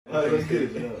All right, let's get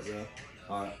it. Yeah.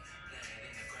 All right.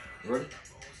 Ready?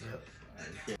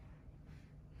 Yep.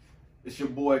 It's your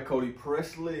boy Cody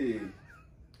Presley.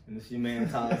 And it's your man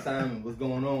Todd Simon. What's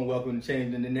going on? Welcome to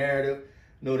Changing the Narrative.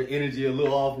 Know the energy a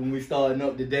little off when we starting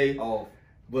up today. Oh,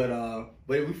 but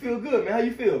we feel good, man. How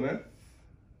you feel, man?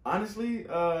 honestly,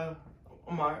 I'm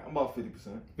alright. I'm about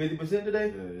 50%. 50%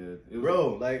 today? Yeah.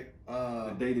 Bro, like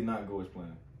The day did not go as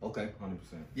planned. Okay. 100%.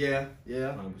 Yeah.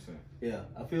 100%. Yeah,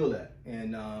 I feel that.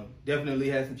 And definitely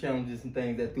had some challenges and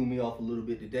things that threw me off a little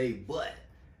bit today, but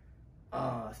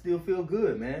I still feel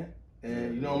good, man.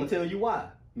 And you know, I'm gonna tell you why.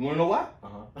 You wanna know why?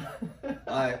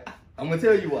 Alright, I'm gonna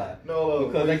tell you why. No,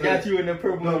 because I got you in the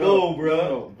purple and gold, bro.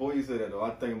 No, before you say that though,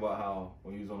 I think about how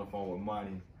when you was on the phone with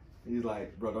Monty, he's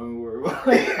like, bro, don't even worry about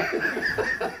it.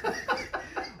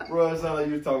 Bro, it sounded like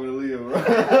you was talking to Leo, bro.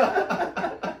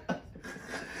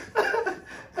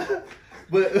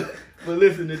 But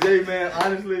listen, today, man,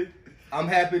 honestly, I'm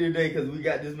happy today because we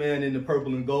got this man in the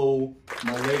purple and gold.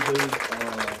 My Lakers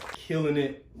are killing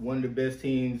it. One of the best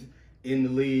teams in the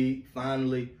league,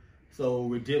 finally. So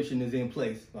redemption is in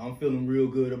place. So I'm feeling real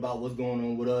good about what's going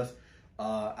on with us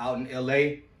out in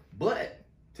LA. But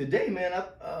today, man,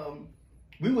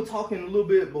 we were talking a little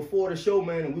bit before the show,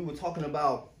 man, and we were talking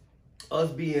about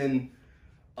us being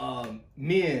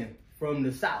men from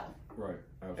the South. Right.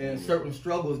 Absolutely. And certain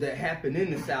struggles that happen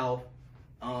in the South,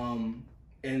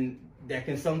 and that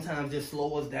can sometimes just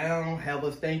slow us down, have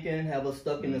us thinking, have us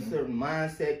stuck in a certain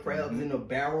mindset, crabs in a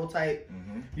barrel type,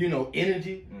 you know,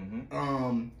 energy.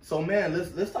 So man,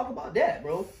 let's talk about that,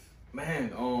 bro.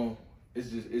 Man,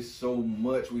 it's so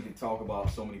much we can talk about,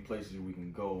 so many places we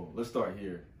can go. Let's start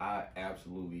here. I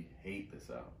absolutely hate the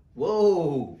South.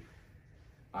 Whoa.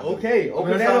 Okay,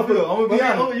 open that up. I'm gonna be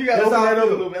honest. You gotta open that up a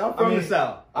little bit. I'm from the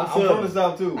South. I'm from the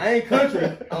South too. I ain't country.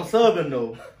 I'm Southern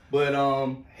though. But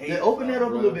yeah, open that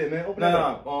up a little bit, man. Open that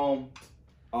up.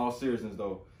 All seriousness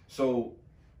though. So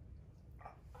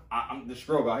I'm the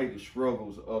struggle. I hate the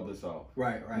struggles of the South.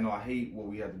 Right. You know, I hate what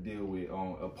we have to deal with.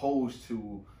 Opposed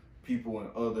to people in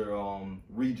other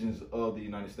regions of the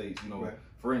United States. You know,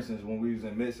 for instance, when we was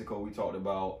in Mexico, we talked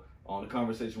about the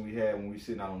conversation we had when we were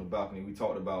sitting out on the balcony. We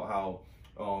talked about how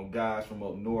guys from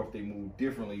up north, they move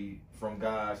differently from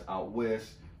guys out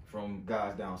west, from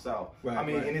guys down south. I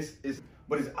mean, and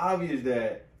but it's obvious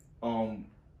that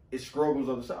it's struggles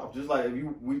of the South. Just like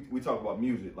if we talk about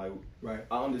music, like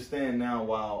I understand now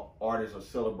why artists are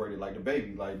celebrated like the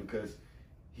baby, like because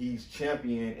he's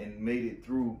championed and made it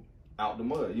through out the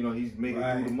mud. You know, he's made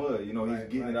it through the mud. You know, he's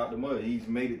getting it out the mud. He's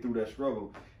made it through that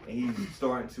struggle, and he's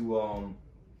starting to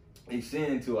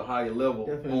ascend to a higher level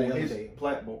on his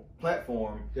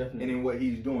platform and in what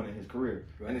he's doing in his career.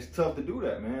 And it's tough to do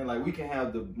that, man. Like we can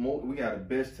have the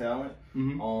best talent,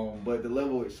 but the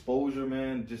level of exposure,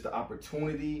 man, just the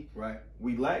opportunity,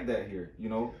 we lack that here, you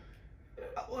know.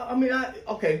 Well, I mean,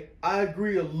 I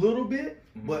agree a little bit,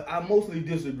 but I mostly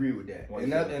disagree with that.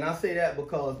 And I say that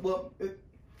because, well,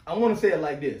 I want to say it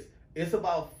like this. It's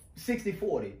about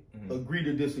 60-40, agree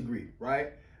to disagree,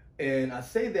 right? And I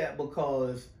say that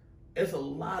because it's a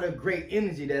lot of great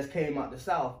energy that's came out the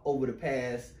South over the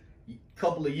past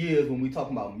couple of years when we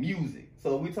talking about music.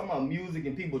 So we talking about music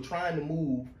and people trying to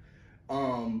move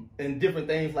and different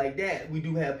things like that. We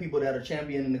do have people that are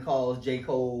championing the cause, J.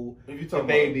 Cole, the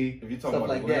Baby, stuff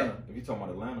like that. If you talking about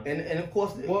Atlanta. And of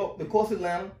course,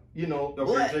 Atlanta, you know.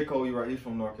 But J. Cole, you're right, he's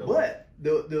from North Carolina. But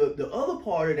the other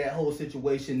part of that whole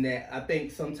situation that I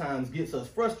think sometimes gets us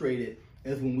frustrated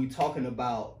is when we talking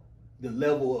about the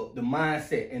level of the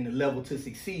mindset and the level to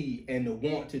succeed and the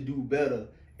want to do better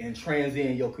and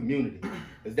transcend your community.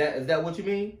 Is that what you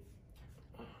mean?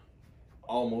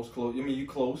 Almost close. I mean, you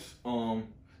close.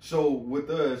 So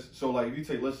with us, so like if you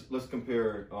take let's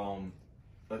compare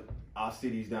our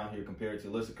cities down here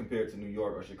let's compare it to New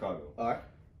York or Chicago. All right.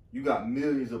 You got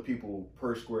millions of people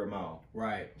per square mile.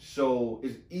 Right. So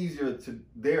it's easier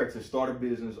to start a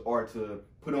business or to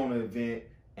put on an event.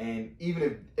 And even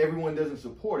if everyone doesn't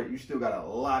support it, you still got a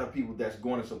lot of people that's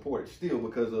going to support it still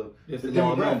because of the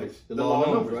demographics. The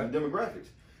demographics.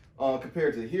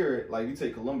 Compared to here, like you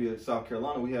take Columbia, South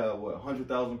Carolina, we have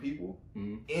 100,000 people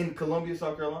in Columbia,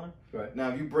 South Carolina. Right. Now,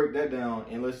 if you break that down,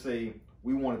 and let's say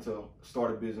we wanted to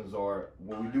start a business, or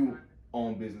when we do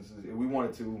own businesses, if we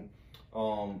wanted to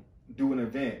do an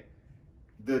event,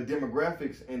 the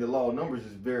demographics and the law of numbers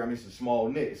is it's a small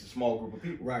net. It's a small group of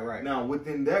people. Right. Now,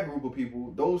 within that group of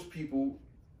people, those people,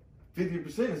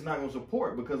 50% is not going to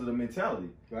support because of the mentality.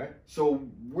 Right. So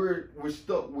we're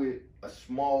stuck with a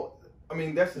small,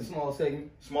 that's a small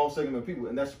segment. Small segment of people.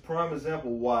 And that's a prime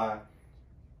example why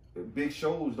big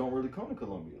shows don't really come to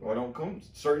Columbia or don't come to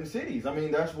certain cities.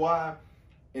 That's why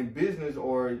in business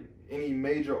or any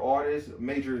major artist,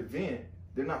 major event,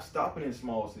 they're not stopping in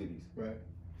small cities. Right.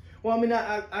 Well, I mean,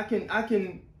 I can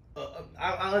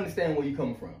I understand where you're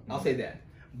coming from. Mm-hmm. I'll say that,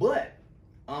 but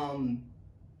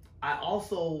I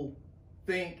also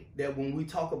think that when we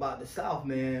talk about the South,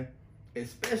 man,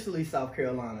 especially South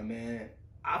Carolina, man,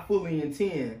 I fully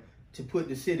intend to put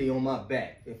the city on my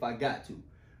back if I got to.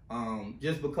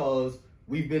 Just because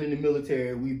we've been in the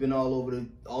military, we've been all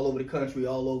over the country,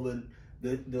 all over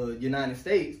the United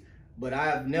States, but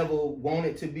I've never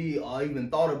wanted to be or even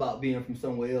thought about being from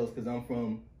somewhere else because I'm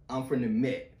from the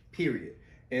Met, period.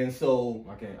 And so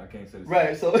I can't say this.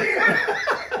 Right, so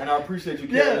and I appreciate you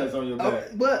carrying us on your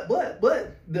back. But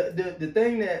the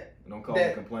thing that don't call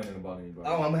me complaining about anybody.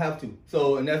 Oh, I'm gonna have to.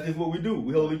 So, and that's just what we do.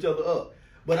 We hold each other up.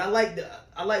 But I like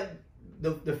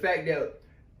the fact that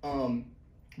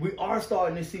we are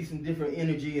starting to see some different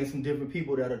energy and some different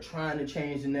people that are trying to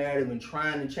change the narrative and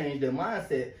trying to change their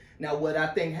mindset. Now, what I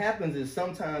think happens is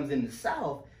sometimes in the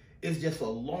South, it's just a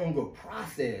longer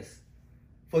process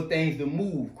for things to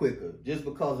move quicker, just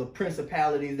because of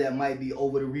principalities that might be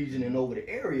over the region and over the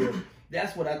area.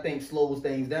 That's what I think slows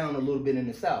things down a little bit in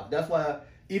the South. That's why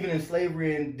even in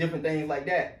slavery and different things like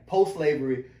that,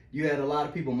 post-slavery, you had a lot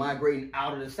of people migrating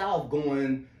out of the South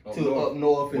going up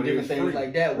north and different things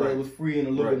like that, where it was free and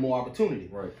a little bit more opportunity.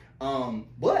 Right.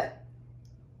 But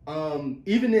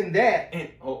even in that,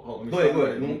 hold, go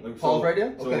ahead. Pause right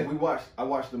there. Okay. So I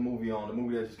watched the movie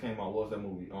that just came out. What was that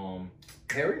movie?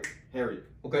 Harriet.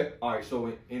 Okay. All right.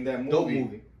 So in that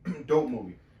movie, dope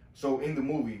movie. So in the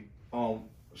movie,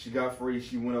 she got free.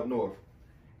 She went up north,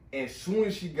 and as soon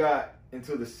as she got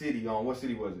into the city, what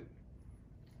city was it?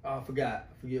 I forget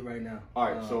right now.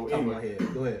 All right. So anyway,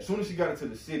 go ahead. As soon as she got into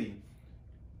the city,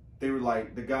 they were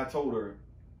like, the guy told her,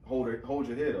 hold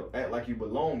your head up, act like you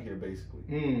belong here,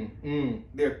 basically.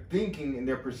 Their thinking and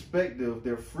their perspective,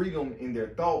 their freedom in their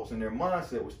thoughts and their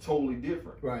mindset was totally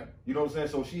different. Right. You know what I'm saying?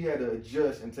 So she had to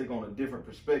adjust and take on a different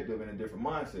perspective and a different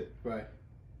mindset. Right.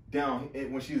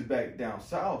 When she was back down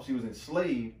south, she was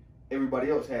enslaved. Everybody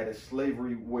else had a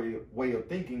slavery way of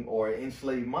thinking or an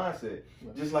enslaved mindset.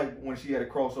 Right. Just like when she had to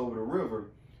cross over the river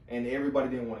and everybody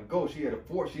didn't want to go, she had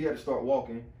to start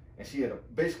walking, and she had to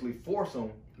basically force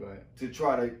them to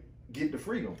try to get the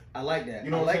freedom. I like that.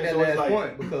 You know, I like that last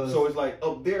point, because so it's like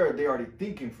up there they already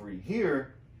thinking free.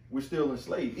 Here we're still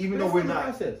enslaved, even though we're not.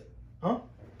 Process. Huh?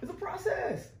 It's a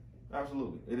process.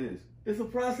 Absolutely, it is. It's a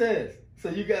process. So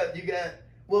you got.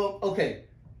 Well, okay.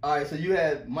 All right, so you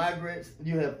had migrants,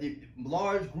 you have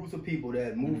large groups of people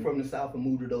that moved from the South and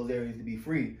moved to those areas to be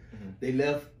free. They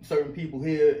left certain people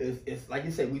here. It's like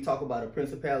you said, we talk about a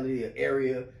principality, an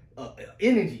area,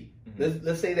 energy.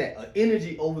 Let's say that, an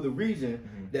energy over the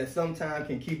region that sometimes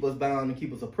can keep us bound and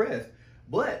keep us oppressed.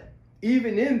 But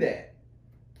even in that,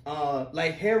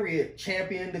 like Harriet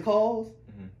championed the cause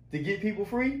to get people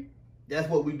free. That's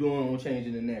what we're doing on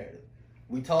changing the narrative.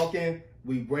 We talking,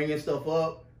 we bringing stuff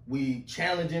up. We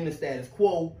challenging the status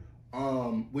quo.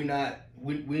 We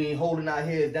ain't holding our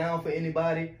heads down for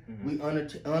anybody. We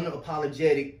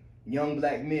unapologetic young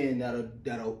black men that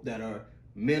are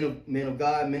men of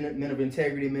God, men of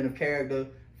integrity, men of character,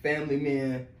 family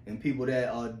men, and people that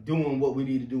are doing what we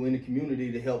need to do in the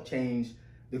community to help change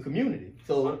the community.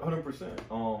 So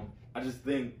 100%. I just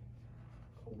think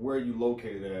where you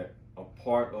located at, a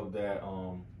part of that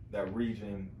that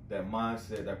region, that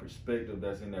mindset, that perspective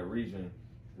that's in that region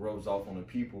rubs off on the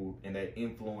people, and that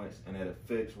influence and that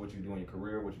affects what you do in your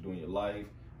career, what you do in your life,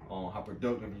 how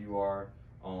productive you are,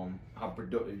 how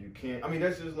productive you can. I mean,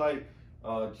 that's just like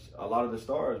a lot of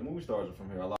the movie stars are from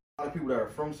here. A lot of people that are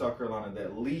from South Carolina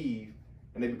that leave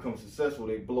and they become successful,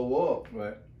 they blow up.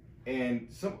 Right. And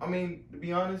to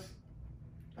be honest,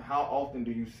 how often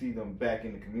do you see them back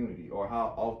in the community, or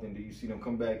how often do you see them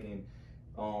come back and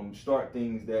start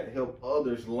things that help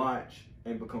others launch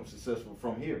and become successful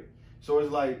from here? So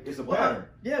it's like, it's a pattern.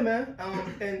 Yeah, man.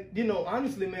 And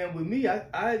honestly, man, with me,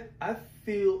 I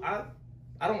feel I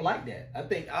don't like that. I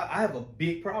think I have a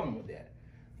big problem with that.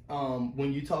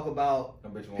 When you talk about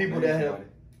people that have,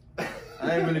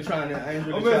 I ain't really trying to.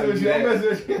 I'm messing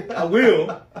with you. I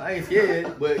will. I ain't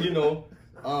scared, but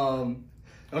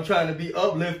I'm trying to be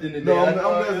uplifting today. No, I'm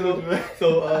messing with you, man.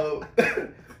 So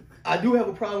I do have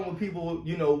a problem with people.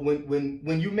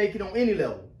 When you make it on any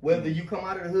level, whether you come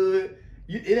out of the hood.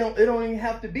 It don't even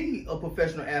have to be a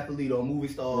professional athlete or a movie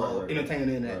star or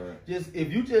entertainer in that. Right. Just if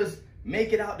you just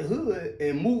make it out the hood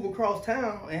and move across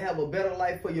town and have a better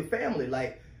life for your family,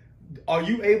 like, are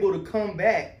you able to come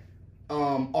back?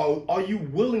 Or are you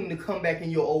willing to come back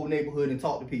in your old neighborhood and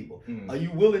talk to people? Are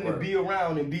you willing to be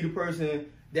around and be the person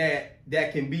that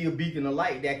can be a beacon of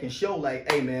light, that can show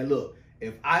like, hey man, look,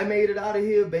 If I made it out of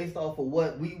here based off of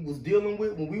what we was dealing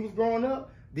with when we was growing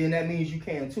up, then that means you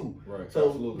can too. Right. So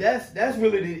absolutely. that's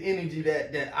really the energy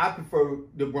that I prefer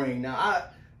to bring. Now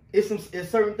it's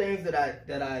certain things that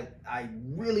I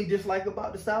really dislike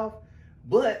about the South,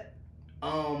 but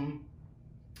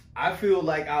I feel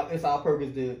like it's our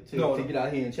purpose to get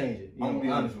out here and change it. I'm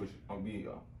being honest with you. I'm being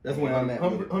that's where I'm at.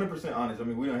 100% honest. I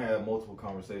mean, we don't have multiple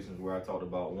conversations where I talked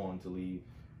about wanting to leave.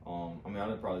 I mean, I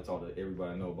didn't probably talk to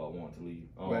everybody I know about wanting to leave.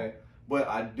 Right. But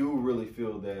I do really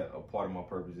feel that a part of my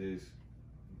purpose is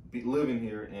living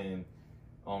here, and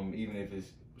even if it's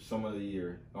some of the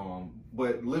year,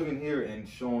 but living here and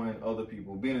showing other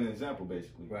people, being an example,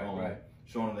 basically. Right.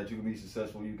 Showing them that you can be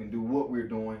successful, you can do what we're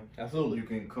doing. Absolutely. You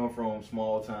can come from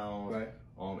small towns, right,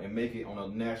 and make it on a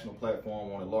national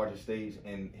platform, on a larger stage,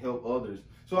 and help others.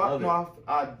 So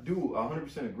I do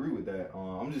 100% agree with that.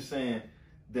 I'm just saying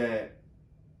that,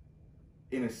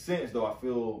 in a sense, though, I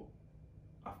feel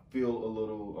a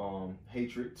little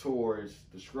hatred towards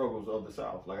the struggles of the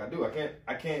South. Like I do. I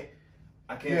can't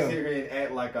sit here and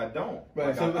act like I don't.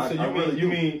 Right. Like so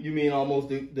you mean almost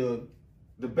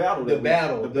the battle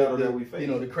that we face. You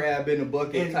know, the crab in the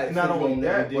bucket type. Not only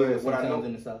that, but what I know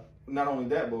in the South. Not only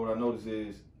that, but what I notice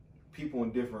is people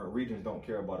in different regions don't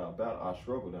care about our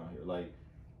struggle down here. Like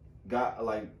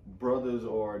brothers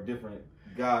or different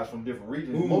guys from different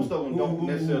regions, most of them don't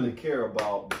necessarily care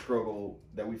about the struggle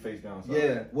that we face down south.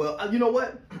 Yeah, well, you know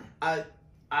what? I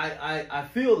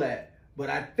feel that, but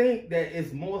I think that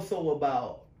it's more so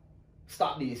about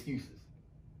stop the excuses.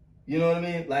 You know what I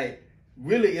mean? Like,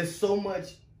 really, it's so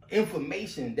much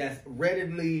information that's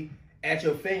readily at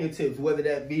your fingertips, whether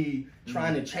that be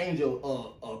trying to change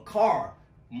a car,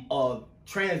 a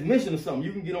transmission or something.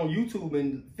 You can get on YouTube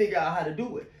and figure out how to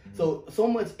do it. So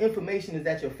much information is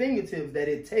at your fingertips that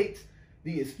it takes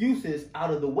the excuses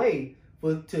out of the way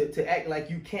to act like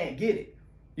you can't get it.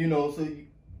 You know, so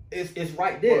it's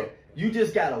right there. You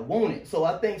just gotta want it. So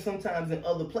I think sometimes in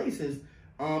other places,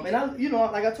 and I, you know,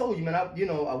 like I told you, man, I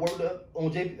worked up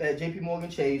at JP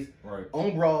Morgan Chase, right,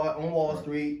 on Broad, on Wall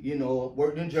Street. You know,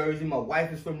 worked in Jersey. My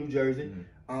wife is from New Jersey.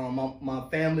 My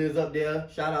family is up there.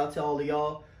 Shout out to all of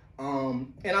y'all.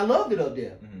 And I loved it up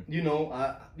there. You know,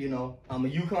 I'm a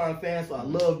UConn fan, so I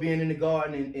love being in the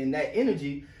Garden and that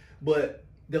energy. But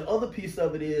the other piece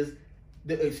of it is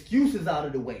the excuses out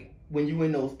of the way when you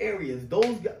in those areas.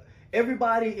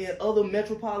 Everybody in other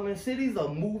metropolitan cities are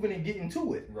moving and getting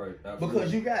to it. Right, absolutely.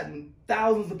 Because you got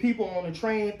thousands of people on the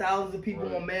train, thousands of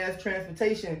people on mass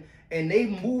transportation, and they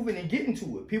moving and getting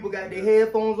to it. People got their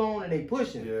headphones on and they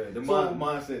pushing. Yeah, the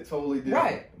mindset totally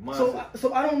different. Right.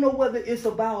 So I don't know whether it's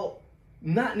about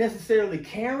not necessarily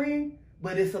caring,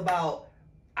 but it's about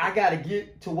I got to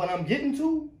get to what I'm getting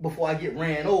to before I get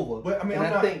ran over. But I mean,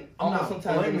 I think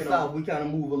sometimes in the South we kind of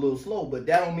move a little slow, but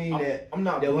that don't mean that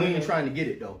we ain't trying to get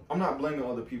it though. I'm not blaming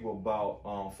other people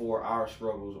about for our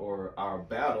struggles or our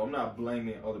battle. I'm not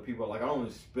blaming other people. Like, I don't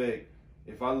expect,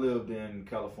 if I lived in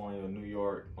California or New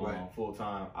York full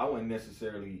time, I wouldn't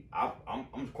necessarily.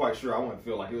 I'm quite sure I wouldn't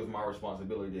feel like it was my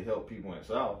responsibility to help people in the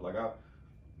South. Like I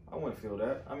wouldn't feel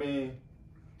that. I mean.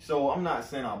 So I'm not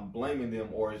saying I'm blaming them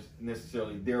or it's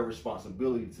necessarily their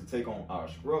responsibility to take on our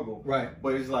struggle. Right.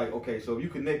 But it's like, okay, so if you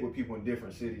connect with people in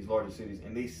different cities, larger cities,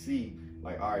 and they see,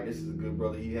 like, all right, this is a good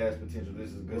brother, he has potential, this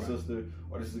is a good sister,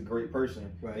 or this is a great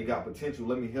person, they got potential,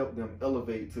 let me help them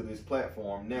elevate to this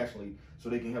platform nationally so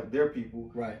they can help their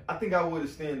people. Right. I think I would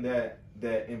extend that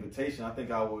invitation. I think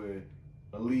I would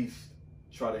at least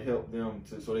try to help them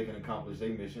so they can accomplish their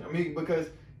mission. I mean, because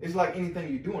it's like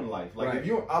anything you do in life. Like, if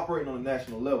you're operating on a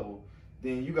national level,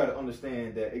 then you got to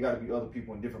understand that it got to be other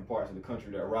people in different parts of the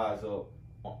country that rise up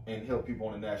and help people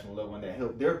on a national level and that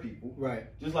help their people. Right.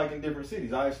 Just like in different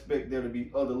cities. I expect there to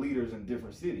be other leaders in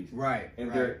different cities. Right. And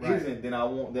if there isn't, then I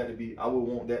would want that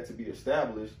to be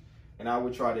established, and I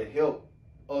would try to help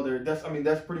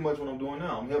that's pretty much what I'm doing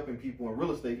now. I'm helping people in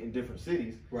real estate in different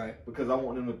cities. Right. Because I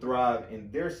want them to thrive in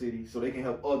their city so they can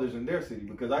help others in their city,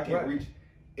 because I can't reach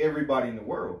everybody in the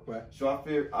world. Right. So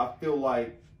I feel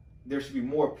like there should be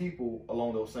more people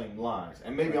along those same lines.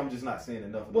 And maybe I'm just not seeing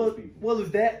enough of those people. Well,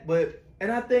 it's that,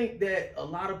 and I think that a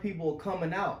lot of people are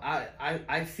coming out.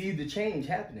 I see the change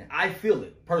happening. I feel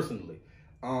it personally.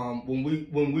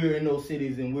 When we're in those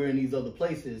cities and we're in these other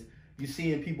places, you're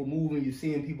seeing people moving, you're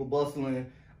seeing people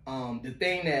bustling. The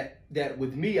thing that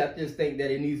with me, I just think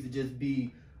that it needs to just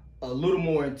be a little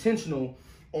more intentional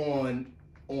on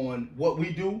what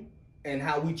we do and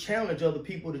how we challenge other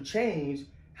people to change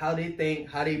how they think,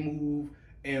 how they move,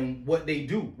 and what they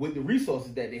do with the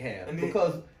resources that they have.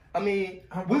 Because I mean,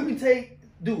 we can take,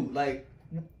 like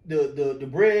the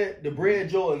bread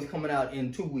Jordans coming out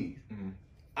in 2 weeks.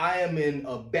 I am in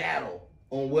a battle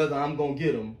on whether I'm gonna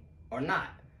get them or not.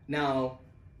 Now,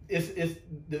 it's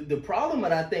the problem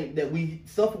that I think that we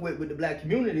suffer with the black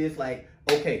community is like,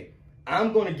 okay,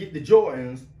 I'm gonna get the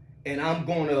Jordans and I'm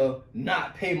gonna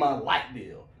not pay my light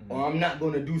bill, or I'm not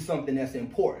gonna do something that's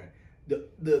important.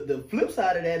 The flip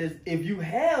side of that is if you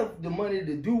have the money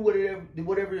to do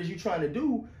whatever it is you're trying to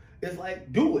do, it's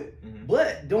like, do it.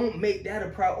 But don't make that a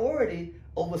priority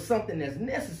over something that's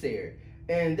necessary.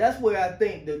 And that's where I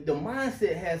think the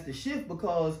mindset has to shift,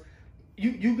 because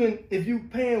you can, if you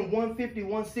paying $150,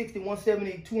 $160,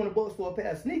 $170, $200 for a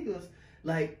pair of sneakers,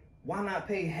 like, why not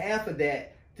pay half of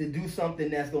that to do something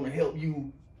that's gonna help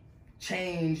you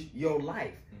change your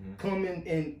life? Come to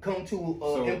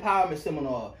empowerment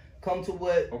seminar. Come to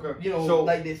what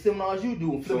like the seminars you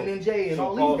do, Flipping NJ and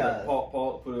all these guys.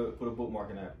 Paul put a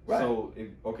bookmark in that. Right. So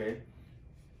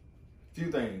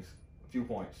few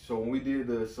points. So when we did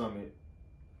the summit,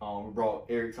 we brought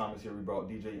Eric Thomas here. We brought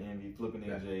DJ Envy, Flipping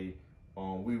NJ.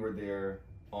 We were there.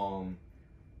 A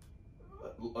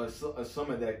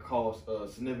summit that cost a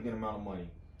significant amount of money.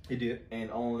 It did. And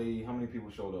only how many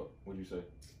people showed up? What'd you say?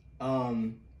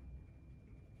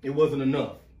 It wasn't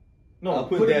enough. No,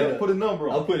 put a number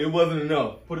on. It wasn't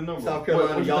enough. Put a number. South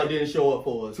Carolina, y'all didn't show up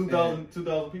for us. 2,000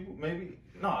 people, maybe.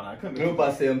 No, it couldn't be. It was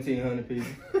about 1,700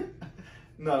 people.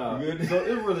 No. So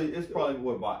it's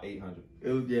probably about 800.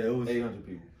 It was 800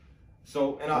 people.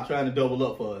 So I'm trying to double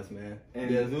up for us, man.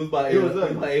 And it was about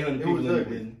 800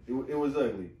 people. It was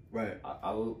ugly. Right.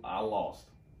 I lost.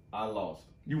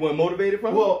 You weren't motivated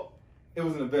from it? Well, it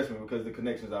was an investment because the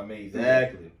connections I made.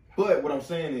 Exactly. But what I'm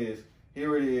saying is,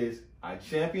 here it is. I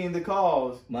championed the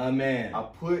cause. My man. I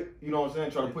put, you know what I'm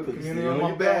saying, try to put the community on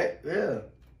my back. Yeah.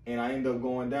 And I end up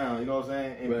going down, you know what I'm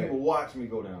saying? And people watch me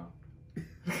go down.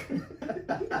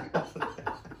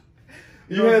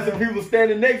 You had some people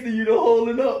standing next to you to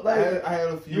holding up. Like I had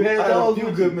a few. You had dogs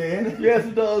with good men. You had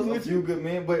some dogs with you. A few good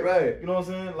men, but you know what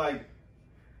I'm saying? Like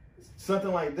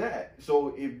something like that.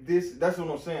 So that's what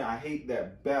I'm saying. I hate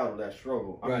that battle, that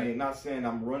struggle. I mean, not saying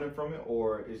I'm running from it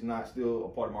or it's not still a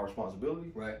part of my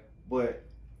responsibility. Right. But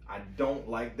I don't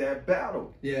like that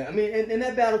battle. Yeah, I mean, and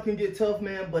that battle can get tough,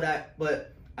 man. But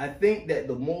I think that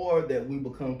the more that we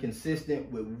become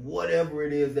consistent with whatever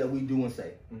it is that we do and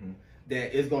say,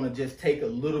 that it's gonna just take a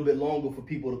little bit longer for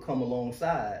people to come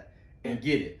alongside and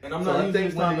get it. And I'm not using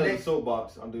this time as a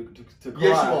soapbox. I'm to cry.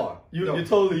 Yes, you are. You're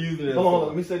totally using it. Hold on.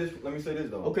 Let me say this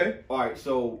though. Okay. All right.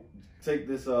 So take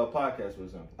this podcast for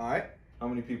example. All right. How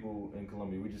many people in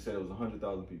Columbia? We just said it was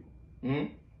 100,000 people.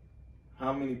 Mm-hmm.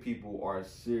 How many people are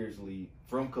seriously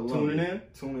from Columbia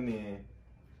tuning in?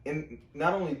 And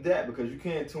not only that, because you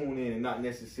can't tune in and not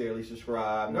necessarily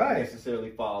subscribe, not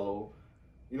necessarily follow.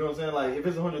 You know what I'm saying? Like, if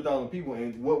it's 100,000 people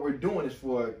and what we're doing is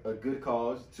for a good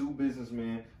cause, 2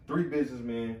 businessmen, 3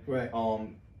 businessmen,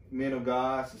 men of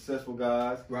God, successful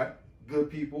guys, good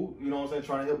people, you know what I'm saying,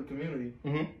 trying to help the community.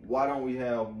 Why don't we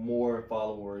have more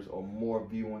followers or more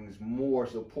viewings, more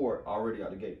support already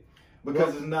out the gate?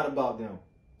 Because it's not about them.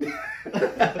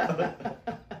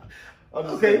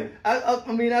 Okay,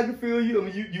 I mean, I can feel you. I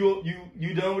mean,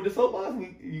 you done with the soapbox?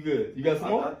 You good? You got some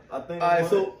more? I think. All right,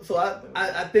 so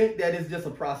I think that it's just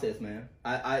a process, man.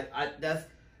 I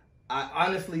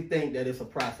honestly think that it's a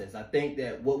process. I think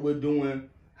that what we're doing,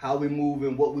 how we're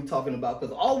moving, what we're talking about,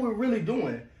 because all we're really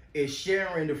doing is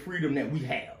sharing the freedom that we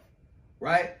have,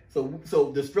 right?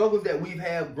 So the struggles that we've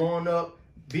had growing up,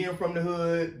 being from the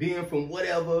hood, being from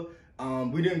whatever.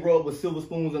 We didn't grow up with silver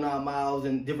spoons in our mouths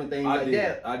and different things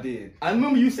that. I did. I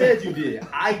remember you said you did.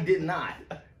 I did not.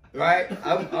 Right?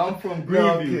 I'm from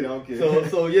Greenview. No, I'm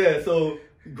kidding. So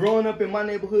growing up in my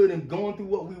neighborhood and going through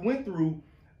what we went through,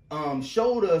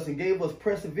 showed us and gave us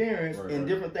perseverance and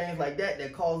different things like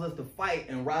that caused us to fight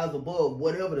and rise above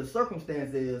whatever the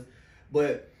circumstance is.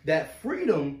 But that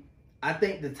freedom, I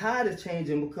think the tide is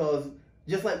changing because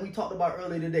just like we talked about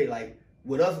earlier today, like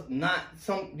with us not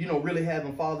really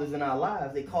having fathers in our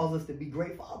lives, it caused us to be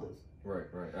great fathers. Right.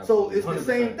 Absolutely. So it's the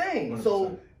same 100%. thing. 100%.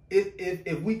 So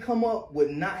if we come up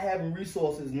with not having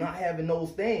resources, not having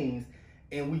those things,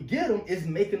 and we get them, it's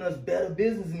making us better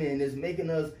businessmen. It's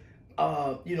making us,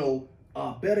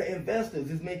 better investors.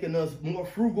 It's making us more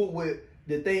frugal with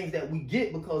the things that we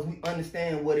get because we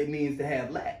understand what it means to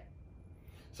have lack.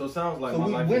 So it sounds like my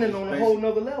life we're winning on a whole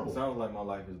nother level. Sounds like my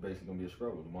life is basically gonna be a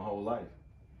struggle my whole life.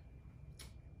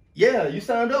 Yeah, you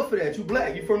signed up for that. You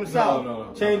black. You from the South.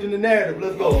 No. Changing the narrative.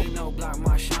 Let's go. Ain't no block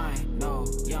my shine. No,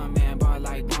 young man bar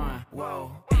like Brian.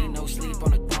 Whoa, ain't no sleep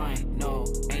on the grind. No,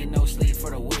 ain't no sleep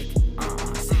for the weak.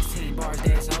 16 bars,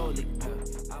 that's holy.